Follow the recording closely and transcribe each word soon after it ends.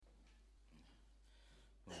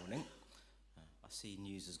see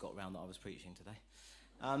news has got round that I was preaching today.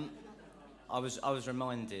 I was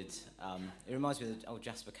reminded. It reminds me of the old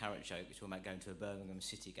Jasper Carrott joke, which was about going to a Birmingham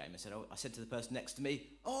City game. I said to the person next to me,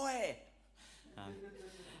 "Oi!"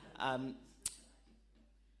 I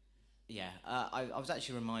was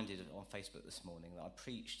actually reminded on Facebook this morning that I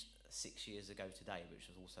preached 6 years ago today, which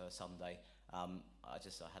was also a Sunday. I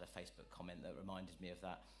had a Facebook comment that reminded me of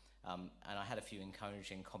that. And I had a few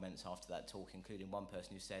encouraging comments after that talk, including one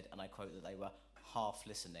person who said, and I quote, that they were half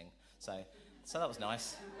listening. So that was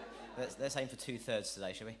nice. Let's aim for 2/3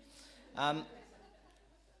 today, shall we? The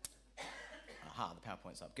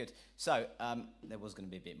PowerPoint's up. Good. So there was going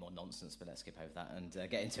to be a bit more nonsense, but let's skip over that and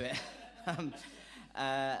get into it.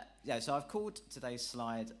 So I've called today's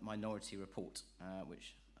slide Minority Report,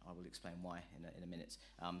 which I will explain why in a minute.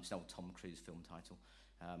 It's an old Tom Cruise film title,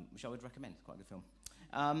 which I would recommend. Quite a good film.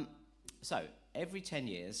 So every 10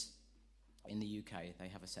 years in the UK, they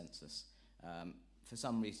have a census. For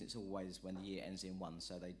some reason, it's always when the year ends in 1,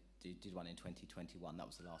 so they did one in 2021. That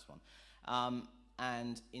was the last one.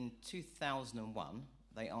 And in 2001,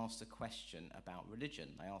 they asked a question about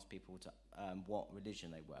religion. They asked people to what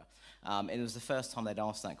religion they were. It was the first time they'd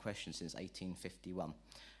asked that question since 1851.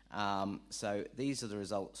 So these are the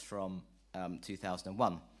results from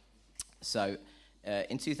 2001. So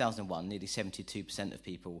in 2001, nearly 72% of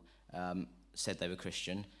people said they were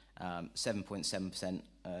Christian. 7.7%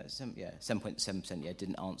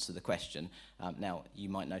 didn't answer the question. Now, you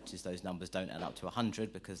might notice those numbers don't add up to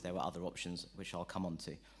 100 because there were other options, which I'll come on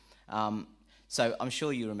to. So I'm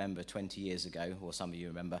sure you remember 20 years ago, or some of you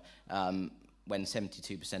remember, when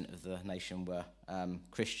 72% of the nation were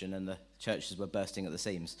Christian and the churches were bursting at the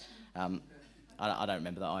seams. I don't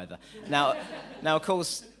remember that either. Now, of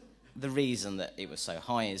course, the reason that it was so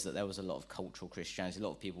high is that there was a lot of cultural Christianity. A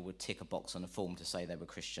lot of people would tick a box on a form to say they were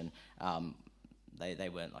Christian. They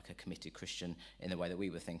weren't like a committed Christian in the way that we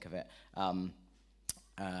would think of it. And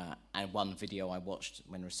one video I watched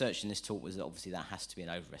when researching this talk was that obviously that has to be an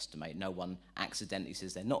overestimate. No one accidentally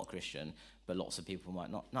says they're not a Christian, but lots of people might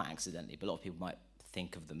not accidentally, but a lot of people might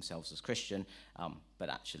think of themselves as Christian, but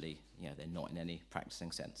actually, they're not in any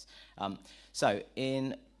practicing sense. So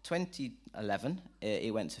in 2011,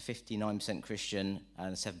 it went to 59% Christian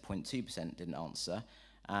and 7.2% didn't answer.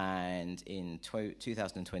 And in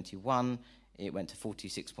 2021, it went to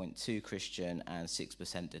 46.2 Christian and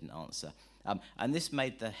 6% didn't answer. And this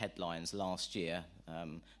made the headlines last year.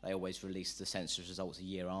 They always release the census results a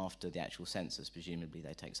year after the actual census. Presumably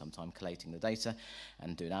they take some time collating the data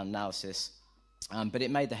and do an analysis. But it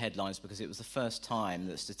made the headlines because it was the first time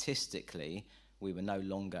that statistically we were no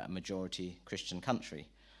longer a majority Christian country.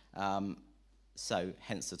 So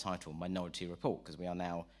hence the title, Minority Report, because we are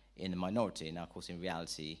now in the minority. Now, of course, in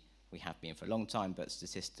reality, we have been for a long time, but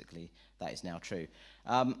statistically, that is now true.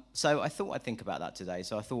 So I thought I'd think about that today.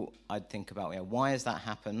 So I thought I'd think about why has that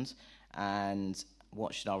happened, and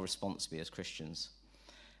what should our response be as Christians?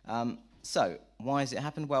 So why has it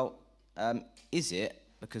happened? Well, is it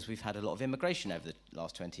because we've had a lot of immigration over the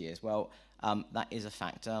last 20 years? Well, that is a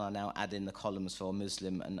factor. I now add in the columns for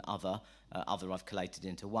Muslim and other. Other I've collated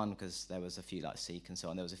into one because there was a few like Sikh and so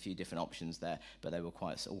on. There was a few different options there, but they were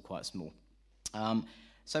all quite small.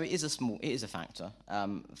 So it is a factor.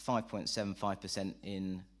 5.75%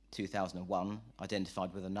 in 2001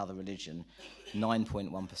 identified with another religion,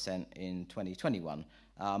 9.1% in 2021.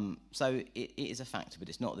 So it is a factor, but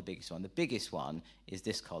it's not the biggest one. The biggest one is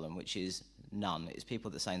this column, which is none. It's people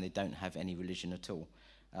that are saying they don't have any religion at all.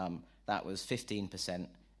 That was 15%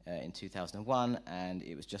 in 2001, and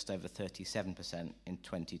it was just over 37% in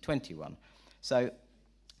 2021. So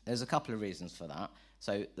there's a couple of reasons for that.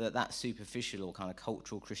 So that superficial or kind of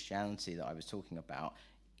cultural Christianity that I was talking about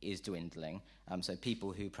is dwindling. So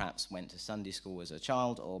people who perhaps went to Sunday school as a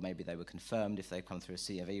child, or maybe they were confirmed if they come through a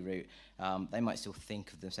CFE route, they might still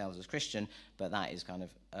think of themselves as Christian, but that is kind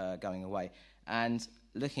of going away. And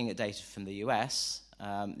looking at data from the US,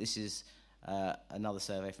 this is another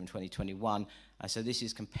survey from 2021. So this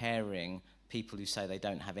is comparing people who say they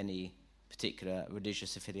don't have any particular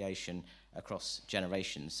religious affiliation across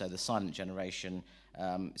generations. So the silent generation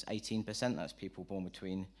is 18%. That's people born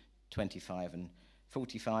between 25 and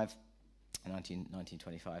 45,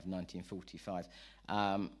 1925 and 1945.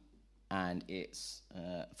 And it's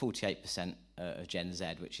 48% of Gen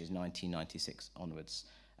Z, which is 1996 onwards.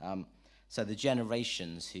 So the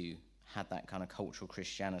generations who had that kind of cultural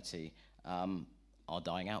Christianity are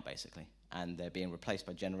dying out, basically. And they're being replaced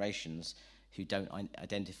by generations who don't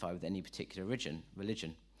identify with any particular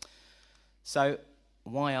religion. So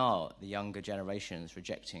why are the younger generations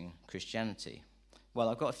rejecting Christianity? Well,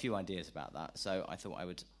 I've got a few ideas about that, so I thought I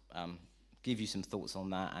would give you some thoughts on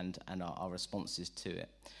that and our responses to it.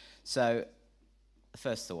 So the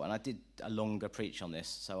first thought, and I did a longer preach on this,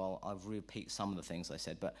 so I'll repeat some of the things I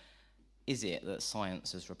said, but is it that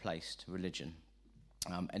science has replaced religion?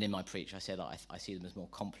 And in my preach, I said I see them as more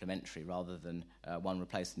complementary rather than one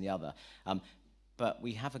replacing the other. But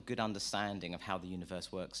we have a good understanding of how the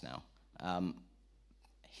universe works now.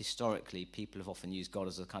 Historically, people have often used God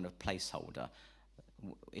as a kind of placeholder.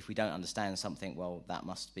 If we don't understand something, well, that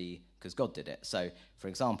must be because God did it. So, for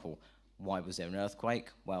example, why was there an earthquake?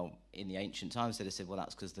 Well, in the ancient times, they'd have said, well,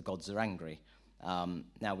 that's because the gods are angry.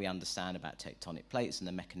 Now we understand about tectonic plates and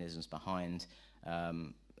the mechanisms behind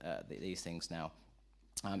these things now.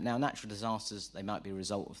 Now, natural disasters, they might be a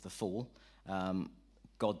result of the fall.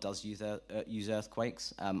 God does use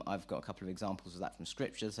earthquakes. I've got a couple of examples of that from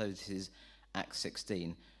Scripture. So this is Acts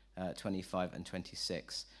 16, 25 and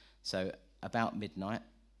 26. So about midnight,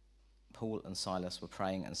 Paul and Silas were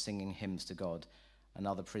praying and singing hymns to God, and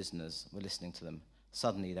other prisoners were listening to them.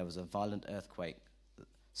 Suddenly there was a violent earthquake,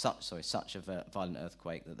 such a violent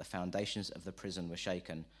earthquake that the foundations of the prison were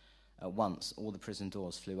shaken. At once, all the prison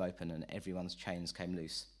doors flew open and everyone's chains came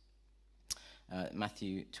loose.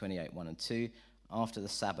 Matthew 28, 1 and 2. After the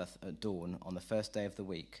Sabbath at dawn, on the first day of the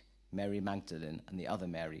week, Mary Magdalene and the other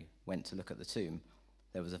Mary went to look at the tomb.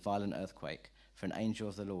 There was a violent earthquake, for an angel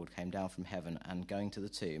of the Lord came down from heaven and, going to the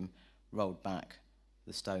tomb, rolled back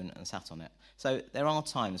the stone and sat on it. So there are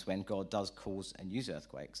times when God does cause and use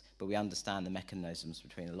earthquakes, but we understand the mechanisms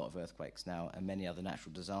between a lot of earthquakes now and many other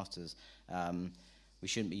natural disasters. We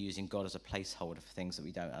shouldn't be using God as a placeholder for things that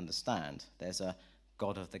we don't understand. There's a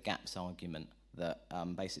God of the gaps argument that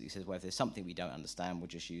basically says, well, if there's something we don't understand, we'll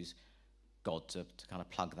just use God to kind of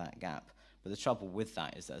plug that gap. But the trouble with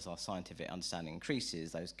that is that as our scientific understanding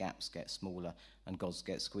increases, those gaps get smaller and God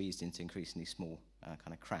gets squeezed into increasingly small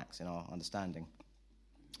kind of cracks in our understanding.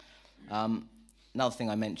 Another thing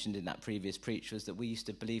I mentioned in that previous preach was that we used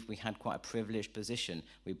to believe we had quite a privileged position.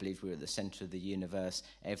 We believed we were at the centre of the universe.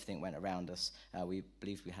 Everything went around us. We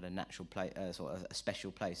believed we had a natural place, sort of a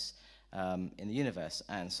special place in the universe.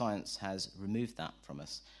 And science has removed that from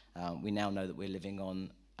us. We now know that we're living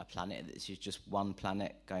on a planet that is just one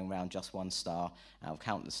planet going around just one star. Out of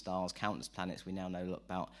countless stars, countless planets, we now know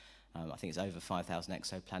about. I think it's over 5,000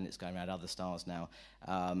 exoplanets going around other stars now.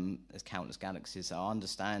 There's countless galaxies. Our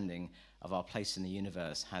understanding of our place in the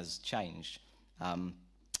universe has changed.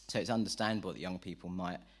 So it's understandable that young people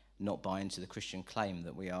might not buy into the Christian claim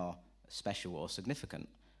that we are special or significant.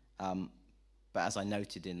 But as I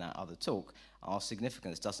noted in that other talk, our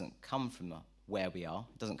significance doesn't come from where we are.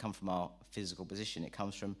 It doesn't come from our physical position. It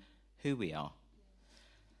comes from who we are.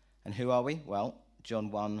 And who are we? Well, John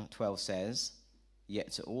 1:12 says,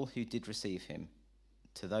 "Yet to all who did receive him,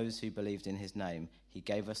 to those who believed in his name, he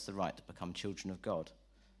gave us the right to become children of God."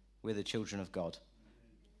 We're the children of God.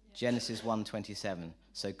 Genesis 1:27,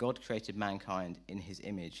 "So God created mankind in his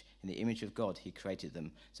image. In the image of God he created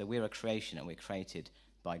them." So we're a creation and we're created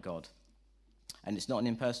by God. And it's not an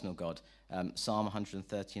impersonal God. Psalm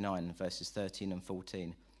 139, verses 13 and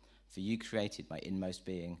 14. "For you created my inmost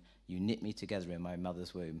being. You knit me together in my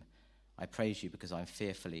mother's womb. I praise you because I'm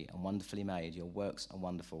fearfully and wonderfully made. Your works are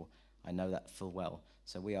wonderful. I know that full well."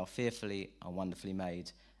 So we are fearfully and wonderfully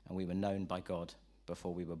made, and we were known by God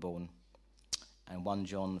before we were born. And 1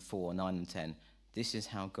 John 4, 9 and 10. "This is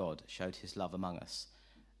how God showed his love among us.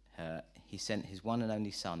 He sent his one and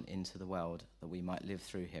only Son into the world that we might live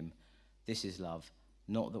through him. This is love,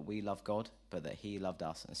 not that we love God, but that he loved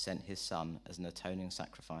us and sent his Son as an atoning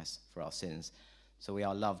sacrifice for our sins." So we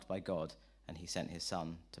are loved by God, and he sent his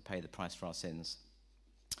Son to pay the price for our sins.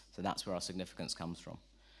 So that's where our significance comes from.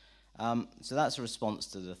 So that's a response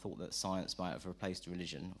to the thought that science might have replaced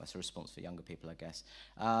religion. That's a response for younger people, I guess.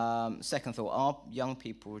 Second thought, are young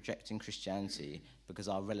people rejecting Christianity because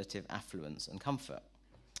of our relative affluence and comfort?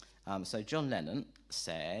 So John Lennon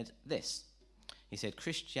said this. He said,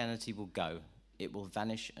 "Christianity will go. It will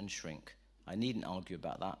vanish and shrink. I needn't argue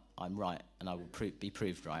about that. I'm right, and I will be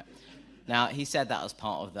proved right." Now, he said that as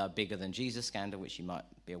part of the Bigger Than Jesus scandal, which you might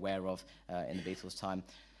be aware of in the Beatles' time.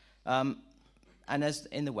 And as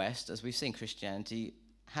in the West, as we've seen, Christianity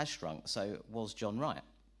has shrunk. So was John right?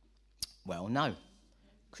 Well, no.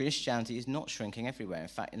 Christianity is not shrinking everywhere. In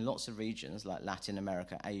fact, in lots of regions like Latin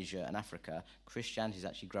America, Asia, and Africa, Christianity is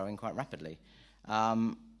actually growing quite rapidly.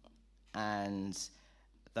 And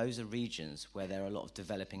those are regions where there are a lot of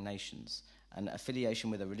developing nations. And affiliation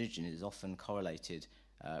with a religion is often correlated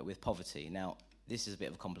with poverty. Now, this is a bit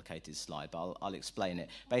of a complicated slide, but I'll explain it.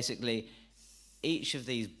 Basically, each of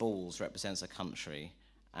these balls represents a country,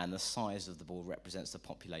 and the size of the ball represents the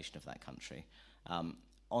population of that country.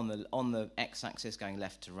 on the x-axis going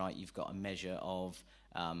left to right, you've got a measure of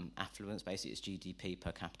affluence. Basically, it's GDP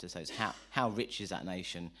per capita, so it's how rich is that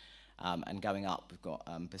nation. And going up, we've got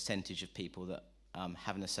percentage of people that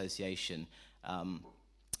have an association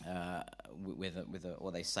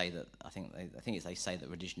or they say that they say that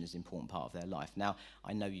religion is an important part of their life. Now,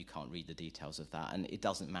 I know you can't read the details of that, and it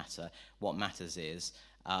doesn't matter. What matters is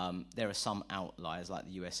there are some outliers, like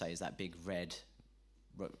the USA is that big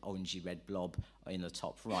orangey red blob in the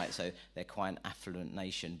top right. So they're quite an affluent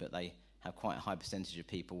nation, but they have quite a high percentage of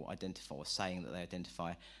people identify or saying that they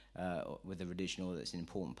identify with a religion or that's an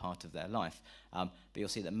important part of their life. But you'll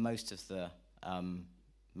see that most of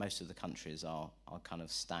the countries are kind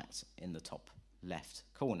of stacked in the top left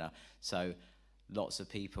corner. So lots of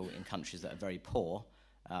people in countries that are very poor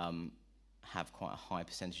have quite a high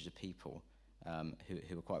percentage of people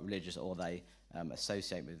who are quite religious, or they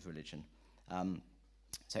associate with religion.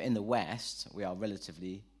 So in the West, we are,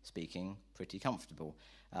 relatively speaking, pretty comfortable,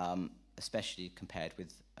 especially compared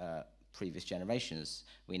with previous generations.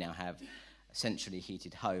 We now have centrally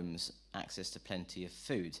heated homes, access to plenty of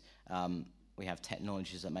food. We have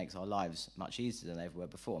technologies that makes our lives much easier than they ever were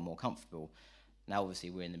before, more comfortable. Now, obviously,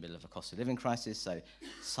 we're in the middle of a cost of living crisis, so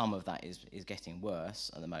some of that is getting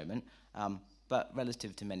worse at the moment. But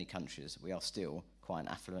relative to many countries, we are still quite an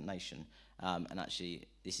affluent nation. And actually,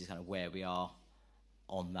 this is kind of where we are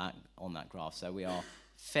on that graph. So we are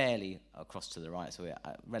fairly across to the right. So we're,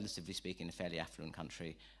 relatively speaking, a fairly affluent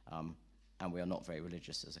country, and we are not very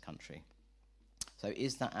religious as a country. So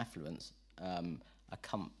is that affluence and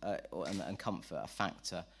comfort a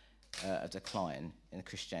factor of decline in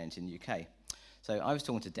Christianity in the UK? So I was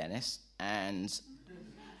talking to Dennis, and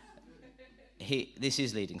this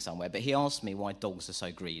is leading somewhere, but he asked me why dogs are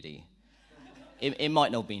so greedy. It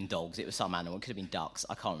might not have been dogs, it was some animal, it could have been ducks,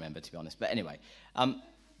 I can't remember, to be honest. But anyway, and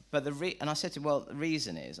I said to him, well, the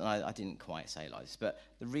reason is, and I didn't quite say it like this, but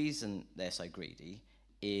the reason they're so greedy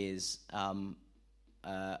is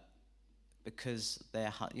because they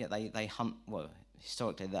hunt, well,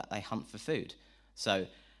 historically they hunt for food. So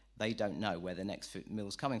they don't know where the next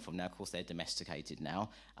meal's coming from. Now, of course, they're domesticated now,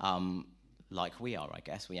 like we are, I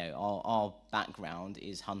guess. Our background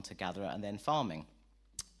is hunter-gatherer and then farming.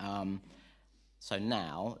 So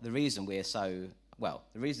now, the reason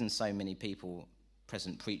so many people,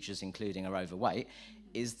 present preachers including, are overweight,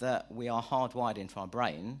 is that we are hardwired into our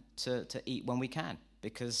brain to eat when we can,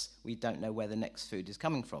 because we don't know where the next food is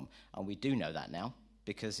coming from. And we do know that now,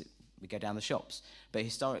 because we go down the shops. But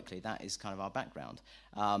historically, that is kind of our background.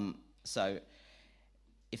 So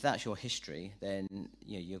if that's your history, then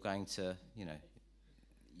you're going to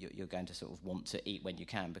sort of want to eat when you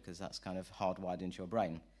can, because that's kind of hardwired into your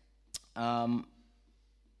brain.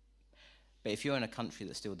 But if you're in a country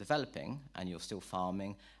that's still developing and you're still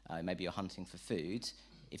farming, maybe you're hunting for food,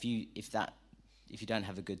 if you don't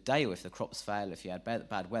have a good day, or if the crops fail, if you had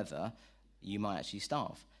bad weather, you might actually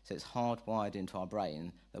starve. So it's hardwired into our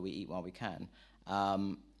brain that we eat while we can.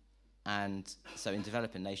 And so in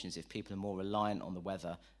developing nations, if people are more reliant on the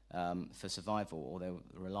weather for survival, or they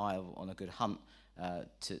rely on a good hunt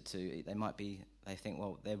they think,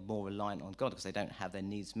 well, they're more reliant on God because they don't have their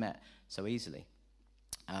needs met so easily.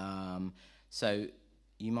 So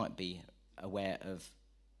you might be aware of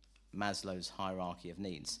Maslow's hierarchy of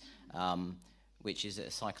needs, which is a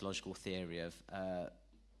psychological theory of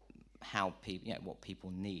how people, what people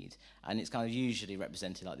need, and it's kind of usually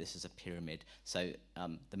represented like this as a pyramid. So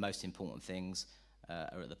the most important things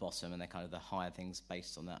are at the bottom, and they're kind of the higher things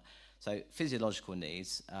based on that. So physiological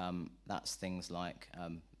needs, that's things like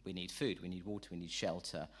we need food, we need water, we need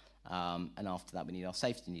shelter, and after that we need our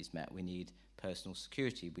safety needs met, we need personal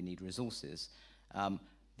security, we need resources.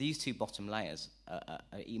 These two bottom layers are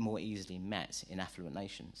more easily met in affluent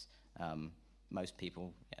nations. Most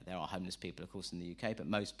people, there are homeless people, of course, in the UK, but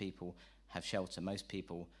most people have shelter, most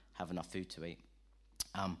people have enough food to eat.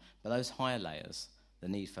 But those higher layers, the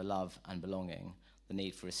need for love and belonging, the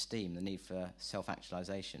need for esteem, the need for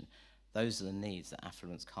self-actualization, those are the needs that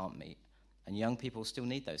affluence can't meet. And young people still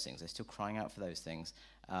need those things. They're still crying out for those things.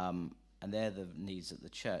 And they're the needs that the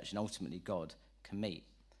church and ultimately God can meet.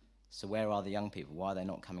 So where are the young people? Why are they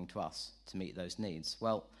not coming to us to meet those needs?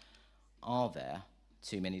 Well, are there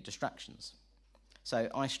too many distractions? So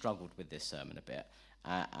I struggled with this sermon a bit,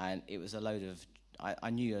 and it was a load of... I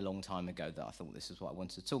knew a long time ago that I thought this was what I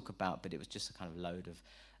wanted to talk about, but it was just a kind of load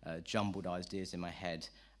of jumbled ideas in my head,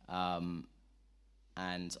 and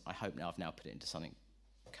I hope I've now put it into something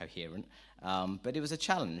coherent. But it was a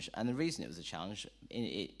challenge, and the reason it was a challenge,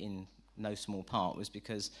 in no small part, was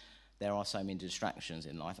because there are so many distractions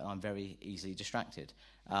in life, and I'm very easily distracted.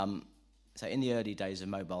 So in the early days of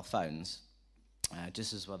mobile phones,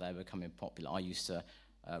 just as well they were becoming popular, I used to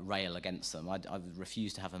rail against them. I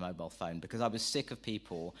refused to have a mobile phone because I was sick of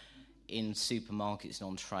people in supermarkets and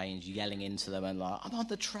on trains yelling into them and like, I'm on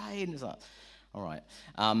the train. It's like, all right.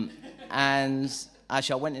 And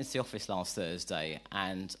actually, I went into the office last Thursday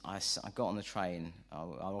and I got on the train.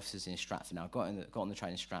 Our office is in Stratford now. I got on the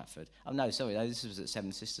train in Stratford. Oh, no, sorry. No, this was at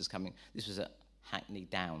Seven Sisters coming. This was at Hackney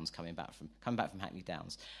Downs coming back from Hackney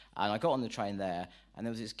Downs. And I got on the train there and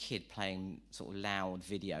there was this kid playing sort of loud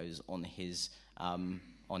videos on his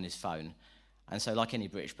phone. And so, like any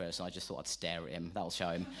British person, I just thought I'd stare at him. That'll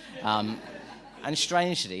show him. And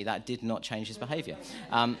strangely, that did not change his behaviour.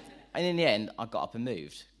 And in the end, I got up and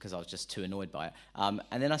moved because I was just too annoyed by it.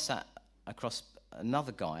 And then I sat across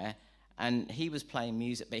another guy, and he was playing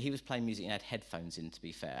music, but he was playing music and had headphones in, to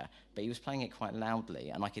be fair. But he was playing it quite loudly,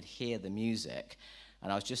 and I could hear the music.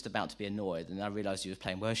 And I was just about to be annoyed, and then I realised he was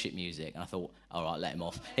playing worship music, and I thought, all right, let him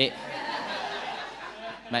off.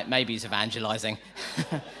 Maybe he's evangelising.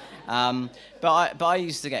 But I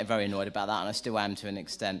used to get very annoyed about that, and I still am to an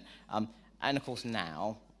extent. And of course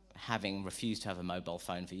now, having refused to have a mobile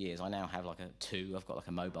phone for years, I now have like two. I've got like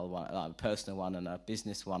a mobile one, like a personal one and a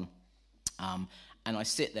business one. And I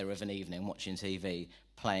sit there of an evening watching TV,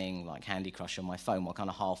 playing like Candy Crush on my phone while kind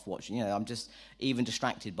of half watching. You know, I'm just even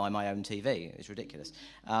distracted by my own TV. It's ridiculous.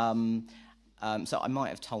 So I might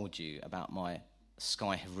have told you about my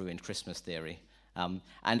Sky have ruined Christmas theory. And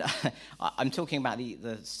I'm talking about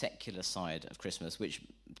the secular side of Christmas,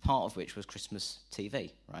 part of which was Christmas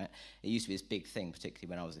TV, right? It used to be this big thing, particularly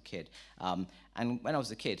when I was a kid. And when I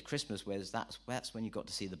was a kid, Christmas that's when you got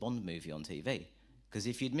to see the Bond movie on TV. Because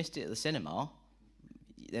if you'd missed it at the cinema,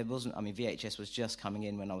 there wasn't. I mean, VHS was just coming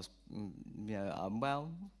in when I was,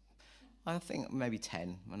 I think maybe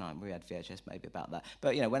 10 when we had VHS, maybe about that.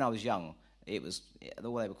 But when I was young, they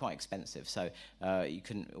were quite expensive, so you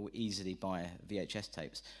couldn't easily buy VHS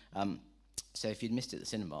tapes. So if you'd missed it at the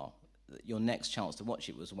cinema, your next chance to watch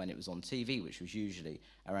it was when it was on TV, which was usually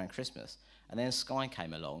around Christmas. And then Sky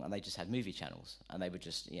came along, and they just had movie channels, and they would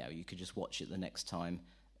just, you could just watch it the next time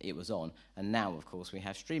it was on. And now, of course, we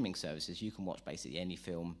have streaming services. You can watch basically any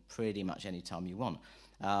film pretty much any time you want.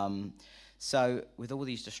 So with all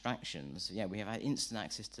these distractions, we have instant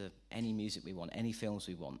access to any music we want, any films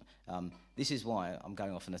we want. This is why I'm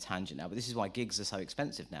going off on a tangent now, but this is why gigs are so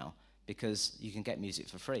expensive now, because you can get music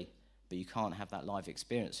for free, but you can't have that live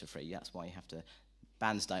experience for free. That's why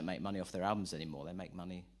bands don't make money off their albums anymore. They make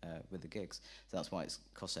money with the gigs. So that's why it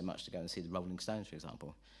costs so much to go and see the Rolling Stones, for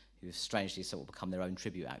example, who have strangely sort of become their own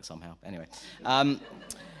tribute act somehow. Anyway.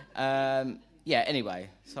 Anyway,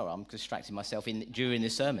 sorry, I'm distracting myself during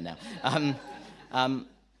this sermon now.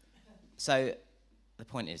 So the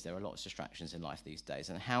point is there are lots of distractions in life these days,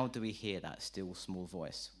 and how do we hear that still small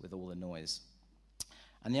voice with all the noise?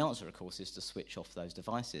 And the answer, of course, is to switch off those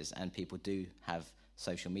devices, and people do have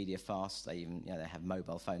social media fasts. They even, they have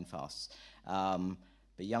mobile phone fasts.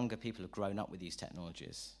 But younger people have grown up with these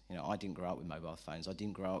technologies. I didn't grow up with mobile phones. I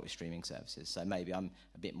didn't grow up with streaming services, so maybe I'm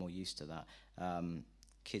a bit more used to that.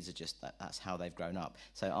 Kids are just, that's how they've grown up.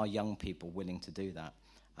 So are young people willing to do that?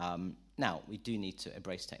 Now, we do need to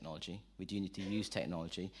embrace technology. We do need to use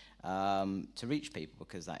technology to reach people,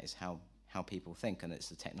 because that is how people think, and it's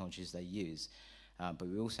the technologies they use. But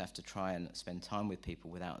we also have to try and spend time with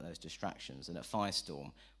people without those distractions. And at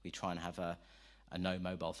Firestorm, we try and have a no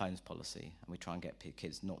mobile phones policy, and we try and get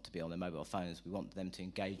kids not to be on their mobile phones. We want them to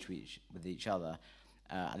engage with each other,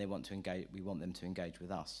 and we want them to engage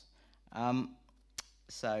with us.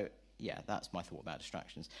 So, that's my thought about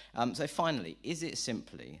distractions. So finally, is it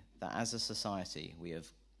simply that as a society we have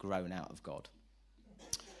grown out of God?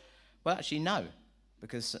 Well, actually, no,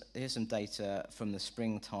 because here's some data from the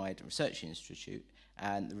Springtide Research Institute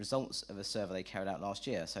and the results of a survey they carried out last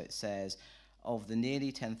year. So it says, of the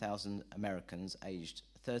nearly 10,000 Americans aged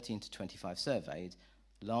 13 to 25 surveyed,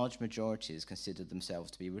 large majorities considered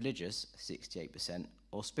themselves to be religious, 68%,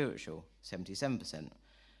 or spiritual, 77%.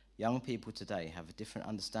 Young people today have a different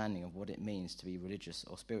understanding of what it means to be religious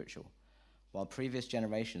or spiritual. While previous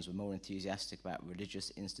generations were more enthusiastic about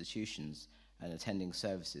religious institutions and attending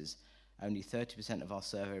services, only 30% of our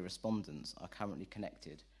survey respondents are currently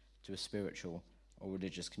connected to a spiritual or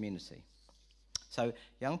religious community. So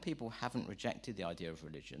young people haven't rejected the idea of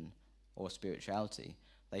religion or spirituality.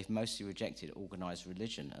 They've mostly rejected organised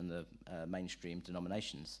religion and the mainstream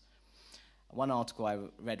denominations. One article I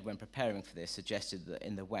read when preparing for this suggested that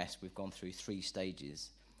in the West we've gone through 3 stages.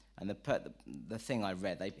 And the thing I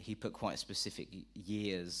read, he put quite specific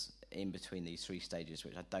years in between these 3 stages,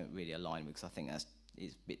 which I don't really align with, because I think it's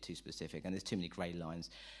a bit too specific and there's too many grey lines.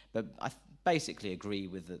 But I basically agree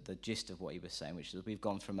with the gist of what he was saying, which is we've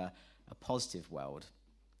gone from a a positive world,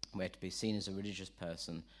 where to be seen as a religious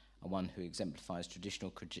person and one who exemplifies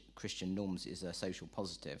traditional Christian norms is a social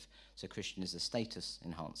positive. So Christian is a status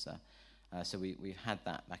enhancer. So we've had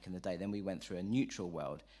that back in the day. Then we went through a neutral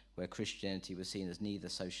world where Christianity was seen as neither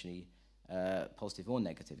socially positive or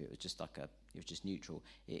negative. It was just it was just neutral.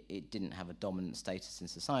 It didn't have a dominant status in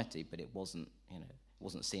society, but it wasn't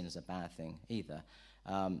seen as a bad thing either.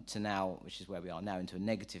 To now, which is where we are now, into a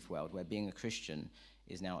negative world where being a Christian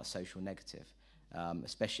is now a social negative.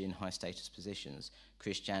 Especially in high status positions,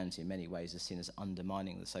 Christianity in many ways is seen as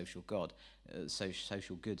undermining the social good.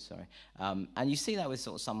 And you see that with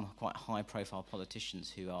sort of some quite high profile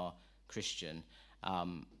politicians who are Christian,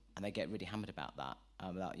 and they get really hammered about that.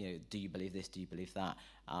 About, do you believe this? Do you believe that?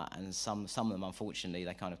 And some of them, unfortunately,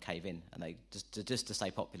 they kind of cave in, and they just to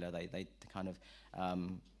stay popular, they kind of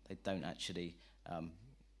they don't actually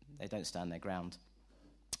they don't stand their ground.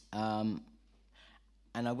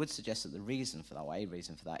 And I would suggest that the reason for that, or a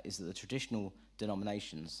reason for that, is that the traditional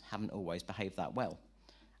denominations haven't always behaved that well.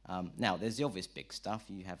 Now, there's the obvious big stuff.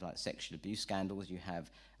 You have like sexual abuse scandals. You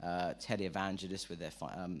have televangelists with their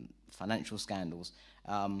financial scandals.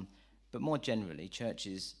 But more generally,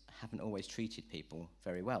 churches haven't always treated people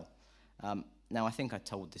very well. Now, I think I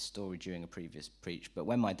told this story during a previous preach, but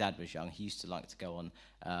when my dad was young, he used to like to go on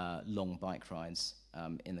long bike rides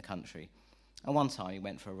in the country. And one time he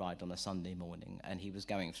went for a ride on a Sunday morning, and he was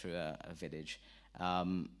going through a village,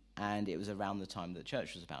 and it was around the time that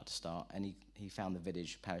church was about to start, and he found the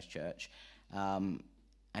village parish church, and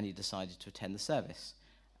he decided to attend the service.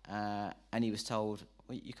 And he was told,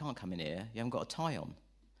 well, you can't come in here, you haven't got a tie on.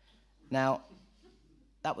 Now,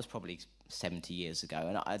 that was probably 70 years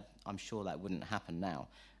ago, and I'm sure that wouldn't happen now.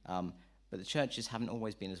 But the churches haven't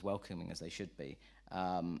always been as welcoming as they should be.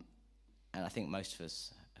 And I think most of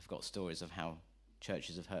us have got stories of how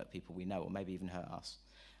churches have hurt people we know, or maybe even hurt us.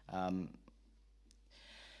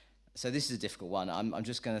 So this is a difficult one. I'm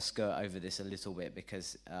just going to skirt over this a little bit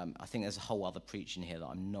because I think there's a whole other preaching here that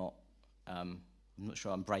I'm not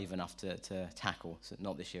sure I'm brave enough to tackle, so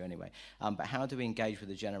not this year anyway. But how do we engage with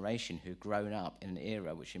a generation who've grown up in an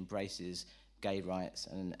era which embraces gay rights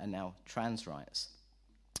and now trans rights?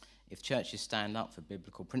 If churches stand up for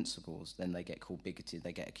biblical principles, then they get called bigoted,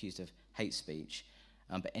 they get accused of hate speech,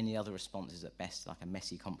 but any other response is at best like a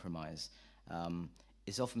messy compromise.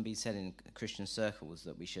 It's often been said in Christian circles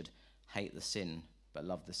that we should hate the sin but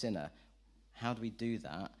love the sinner. How do we do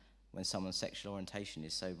that when someone's sexual orientation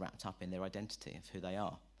is so wrapped up in their identity of who they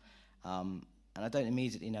are? And I don't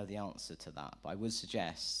immediately know the answer to that, but I would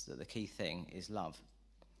suggest that the key thing is love.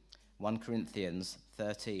 1 Corinthians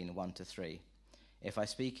 13, 1-3. If I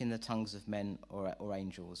speak in the tongues of men or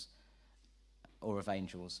angels, or of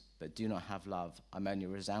angels, but do not have love, I'm only a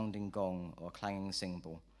resounding gong or a clanging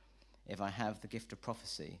cymbal. If I have the gift of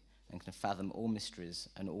prophecy and can fathom all mysteries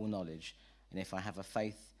and all knowledge, and if I have a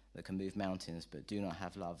faith that can move mountains, but do not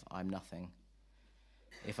have love, I'm nothing.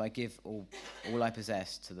 If I give all I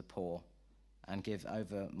possess to the poor and give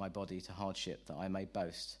over my body to hardship that I may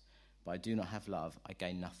boast, but I do not have love, I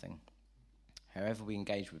gain nothing. However we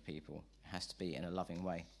engage with people, it has to be in a loving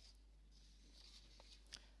way.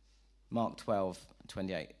 Mark 12,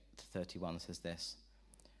 28-31 says this.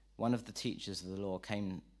 One of the teachers of the law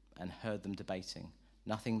came and heard them debating,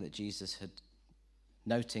 noticing that Jesus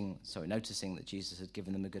had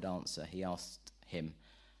given them a good answer. He asked him,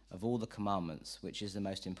 of all the commandments, which is the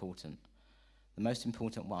most important? The most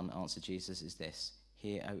important one, answered Jesus, is this.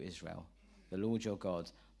 Hear, O Israel, the Lord your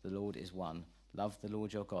God, the Lord is one. Love the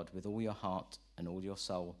Lord your God with all your heart and all your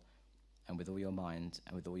soul and with all your mind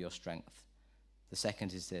and with all your strength. The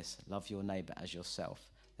second is this, love your neighbour as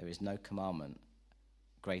yourself. There is no commandment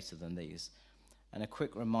greater than these. And a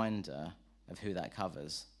quick reminder of who that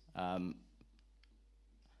covers.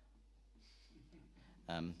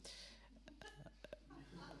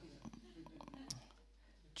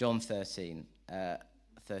 John 13,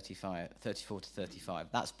 34-35.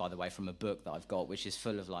 That's, by the way, from a book that I've got, which is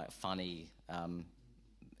full of like funny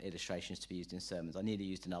illustrations to be used in sermons. I nearly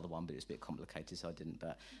used another one, but it was a bit complicated, so I didn't.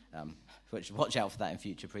 But watch out for that in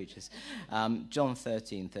future preachers. John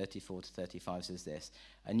 13, 34-35 says this.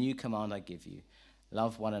 A new command I give you,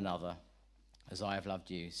 love one another as I have loved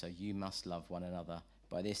you, so you must love one another.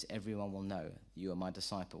 By this everyone will know you are my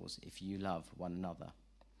disciples if you love one another.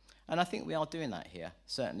 And I think we are doing that here,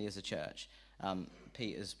 certainly as a church.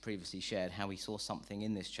 Pete has previously shared how he saw something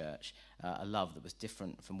in this church, a love that was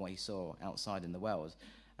different from what he saw outside in the world.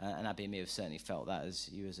 And Abby and me have certainly felt that as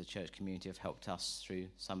you as a church community have helped us through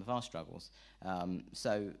some of our struggles.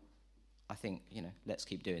 So I think, let's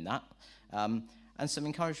keep doing that. And some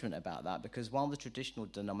encouragement about that, because while the traditional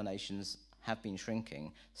denominations have been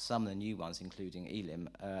shrinking. Some of the new ones, including Elim,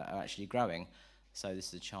 are actually growing. So this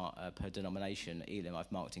is a chart per denomination. Elim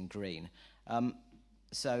I've marked in green.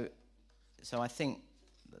 So I think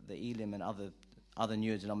that the Elim and other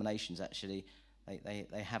newer denominations actually,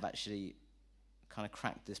 they have actually kind of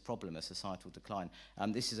cracked this problem of societal decline.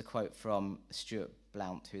 This is a quote from Stuart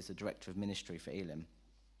Blount, who is the director of ministry for Elim.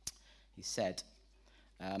 He said,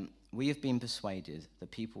 "We have been persuaded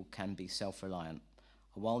that people can be self-reliant.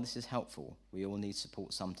 While this is helpful, we all need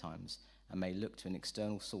support sometimes and may look to an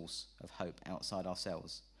external source of hope outside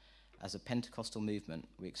ourselves. As a Pentecostal movement,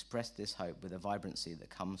 we express this hope with a vibrancy that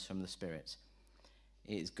comes from the Spirit.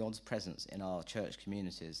 It is God's presence in our church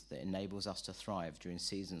communities that enables us to thrive during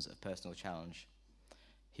seasons of personal challenge.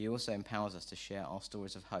 He also empowers us to share our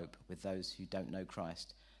stories of hope with those who don't know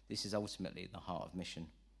Christ. This is ultimately the heart of mission.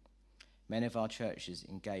 Many of our churches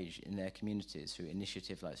engage in their communities through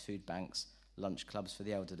initiatives like food banks, lunch clubs for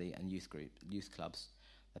the elderly, and youth clubs.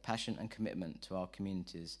 The passion and commitment to our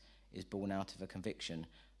communities is born out of a conviction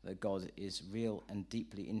that God is real and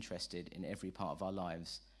deeply interested in every part of our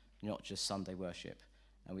lives, not just Sunday worship,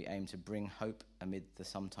 and we aim to bring hope amid the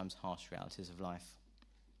sometimes harsh realities of life."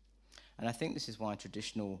 And I think this is why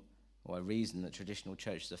a reason that traditional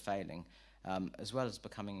churches are failing, as well as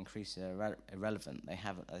becoming increasingly irrelevant. They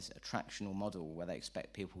have this attractional model where they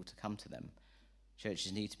expect people to come to them.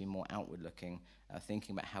 Churches need to be more outward-looking,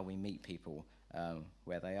 thinking about how we meet people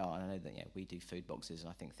where they are. And I know that we do food boxes, and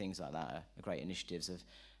I think things like that are great initiatives of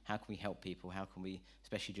how can we help people, how can we,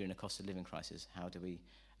 especially during a cost of living crisis, how do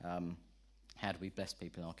we bless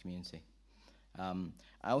people in our community?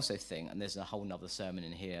 I also think, and there's a whole nother sermon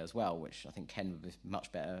in here as well, which I think Ken would be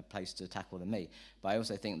much better placed to tackle than me, but I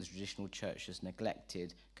also think the traditional church has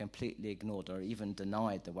neglected, completely ignored, or even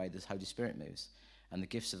denied the way the Holy Spirit moves and the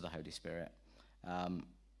gifts of the Holy Spirit.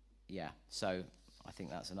 So I think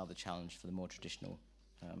that's another challenge for the more traditional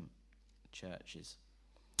churches.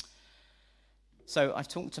 So I've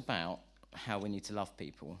talked about how we need to love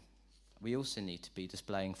people. We also need to be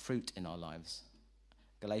displaying fruit in our lives.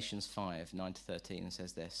 Galatians 5, 9-13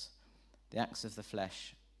 says this: "The acts of the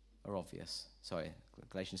flesh are obvious."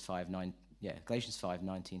 Galatians 5,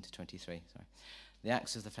 19-23. "The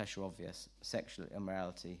acts of the flesh are obvious: sexual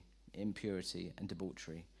immorality, impurity and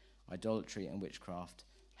debauchery, idolatry and witchcraft,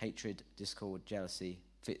 hatred, discord, jealousy,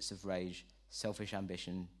 fits of rage, selfish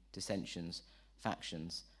ambition, dissensions,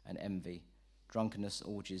 factions, and envy, drunkenness,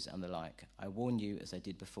 orgies, and the like. I warn you, as I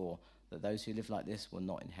did before, that those who live like this will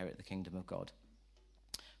not inherit the kingdom of God.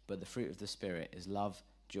 But the fruit of the Spirit is love,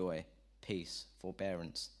 joy, peace,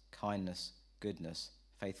 forbearance, kindness, goodness,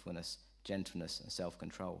 faithfulness, gentleness, and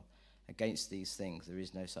self-control. Against these things there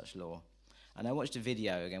is no such law." And I watched a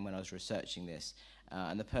video again when I was researching this,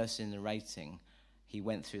 and the person narrating, he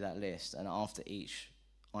went through that list, and after each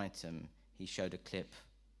item, he showed a clip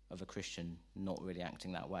of a Christian not really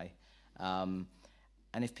acting that way.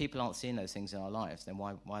 And if people aren't seeing those things in our lives, then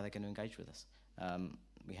why are they going to engage with us?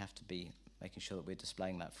 We have to be making sure that we're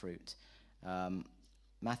displaying that fruit.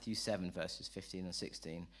 Matthew 7, verses 15 and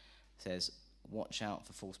 16 says, "Watch out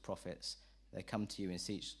for false prophets. They come to you in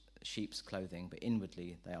sheep's clothing, but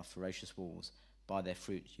inwardly they are ferocious wolves. By their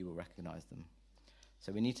fruit you will recognize them."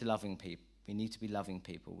 So we need to be loving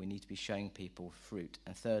people. We need to be showing people fruit.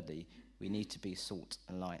 And thirdly, we need to be salt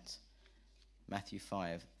and light. Matthew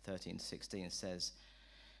 5, 13-16 says,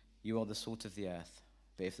 "You are the salt of the earth,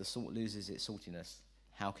 but if the salt loses its saltiness,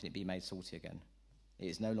 how can it be made salty again? It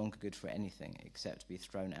is no longer good for anything except to be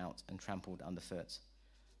thrown out and trampled underfoot.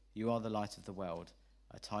 You are the light of the world.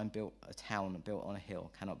 A town built on a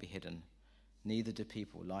hill cannot be hidden. Neither do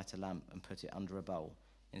people light a lamp and put it under a bowl.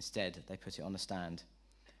 Instead, they put it on a stand,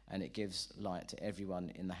 and it gives light to everyone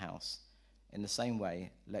in the house. In the same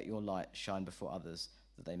way, let your light shine before others,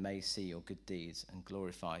 that they may see your good deeds and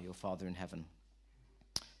glorify your Father in heaven."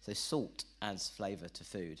 So salt adds flavour to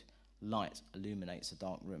food. Light illuminates a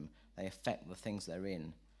dark room. They affect the things they're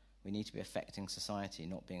in. We need to be affecting society,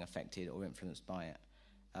 not being affected or influenced by it.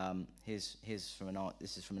 This is from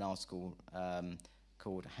an article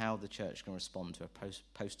called "How the Church Can Respond to a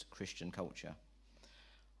Post-Christian Culture."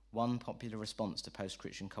 One popular response to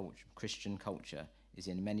post-Christian culture is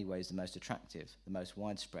in many ways the most attractive, the most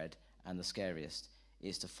widespread, and the scariest. It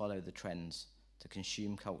is to follow the trends, to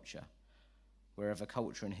consume culture. Wherever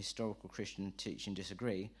culture and historical Christian teaching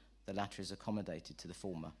disagree, the latter is accommodated to the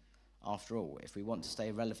former. After all, if we want to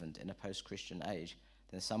stay relevant in a post-Christian age,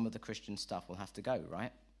 then some of the Christian stuff will have to go,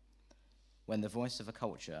 right? When the voice of a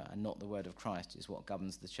culture and not the word of Christ is what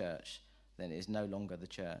governs the church, then it is no longer the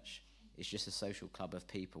church. It's just a social club of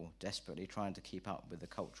people desperately trying to keep up with the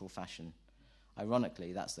cultural fashion.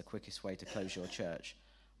 Ironically, that's the quickest way to close your church.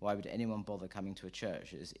 Why would anyone bother coming to a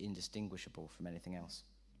church that is indistinguishable from anything else?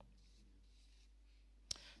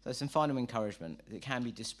 So some final encouragement. It can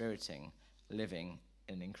be dispiriting living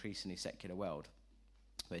in an increasingly secular world,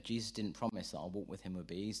 where Jesus didn't promise that our walk with him would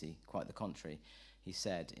be easy. Quite the contrary. He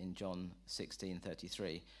said in John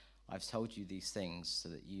 16:33, I've told you these things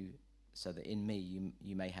so that in me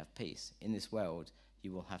you may have peace. In this world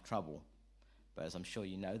you will have trouble. But as I'm sure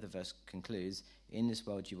you know, the verse concludes, in this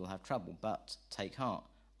world you will have trouble, but take heart,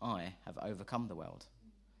 I have overcome the world.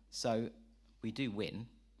 So we do win,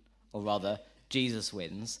 or rather, Jesus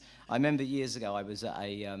wins. I remember years ago I was at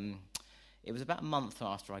it was about a month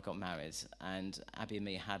after I got married, and Abby and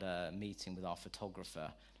me had a meeting with our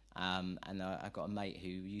photographer, and I got a mate who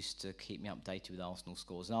used to keep me updated with Arsenal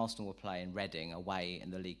scores. And Arsenal were playing Reading away in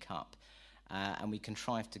the League Cup, and we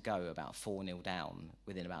contrived to go about 4-0 down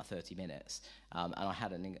within about 30 minutes. And I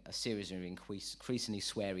had a series of increasingly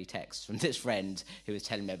sweary texts from this friend who was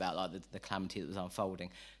telling me about like the calamity that was unfolding.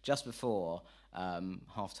 Just before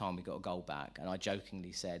half-time, we got a goal back, and I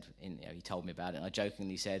jokingly said, he told me about it, and I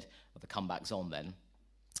jokingly said, well, the comeback's on then.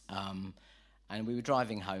 And we were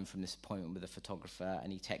driving home from this appointment with a photographer,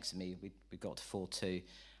 and he texted me. We got to 4-2,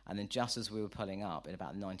 and then just as we were pulling up, in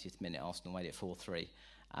about the 90th minute, Arsenal made it 4-3.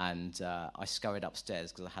 And I scurried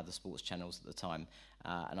upstairs because I had the sports channels at the time,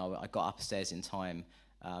 and I got upstairs in time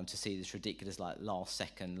to see this ridiculous in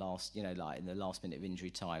the last minute of injury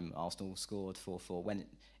time, Arsenal scored 4-4, went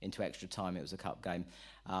into extra time. It was a cup game.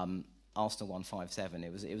 Arsenal won 5-7.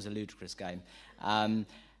 It was a ludicrous game.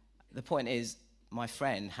 The point is, my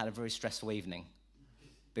friend had a very stressful evening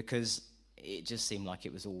because it just seemed like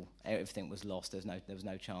everything was lost. There was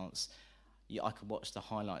no chance. I could watch the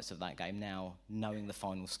highlights of that game now, knowing the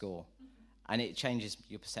final score, and it changes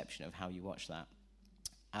your perception of how you watch that.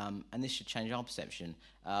 And this should change our perception.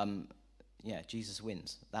 Jesus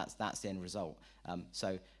wins. That's the end result.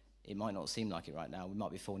 So it might not seem like it right now. We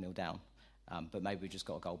might be 4-0 down, but maybe we just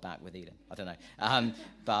got a goal back with Ealing. I don't know.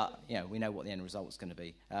 But we know what the end result is going to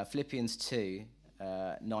be. Philippians 2,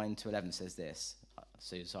 9-11 says this.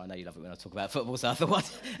 So I know you love it when I talk about football, so I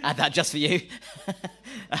thought I'd add that just for you.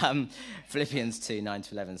 Philippians 2,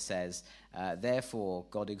 9-11 says, therefore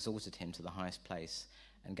God exalted him to the highest place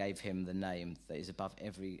and gave him the name that is above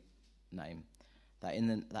every name, that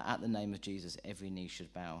at the name of Jesus every knee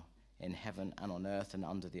should bow, in heaven and on earth and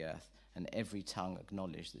under the earth, and every tongue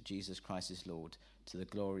acknowledge that Jesus Christ is Lord, to the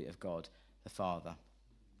glory of God the Father.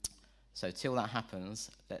 So till that happens,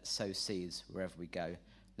 let's sow seeds wherever we go.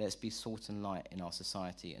 Let's be salt and light in our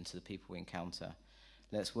society and to the people we encounter.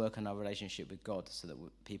 Let's work on our relationship with God so that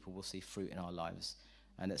people will see fruit in our lives.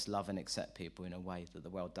 And let's love and accept people in a way that the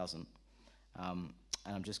world doesn't. And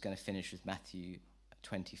I'm just going to finish with Matthew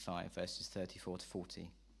 25, verses 34-40.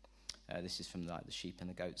 This is from the sheep and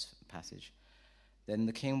the goats passage. Then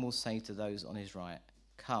the king will say to those on his right,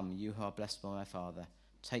 come, you who are blessed by my Father,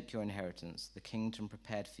 take your inheritance, the kingdom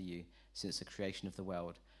prepared for you since the creation of the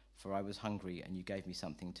world. For I was hungry, and you gave me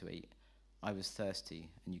something to eat. I was thirsty,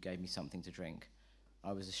 and you gave me something to drink.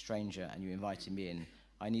 I was a stranger, and you invited me in.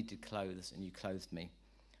 I needed clothes, and you clothed me.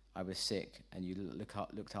 I was sick, and you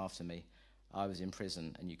looked after me. I was in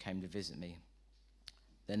prison, and you came to visit me.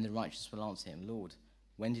 Then the righteous will answer him, Lord,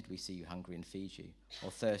 when did we see you hungry and feed you,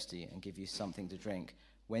 or thirsty and give you something to drink?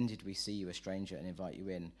 When did we see you a stranger and invite you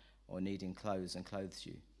in, or needing clothes and clothe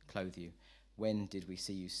you? When did we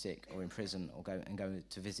see you sick or in prison or go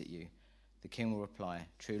to visit you? The king will reply,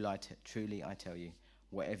 truly I tell you,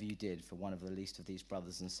 whatever you did for one of the least of these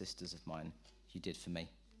brothers and sisters of mine, you did for me.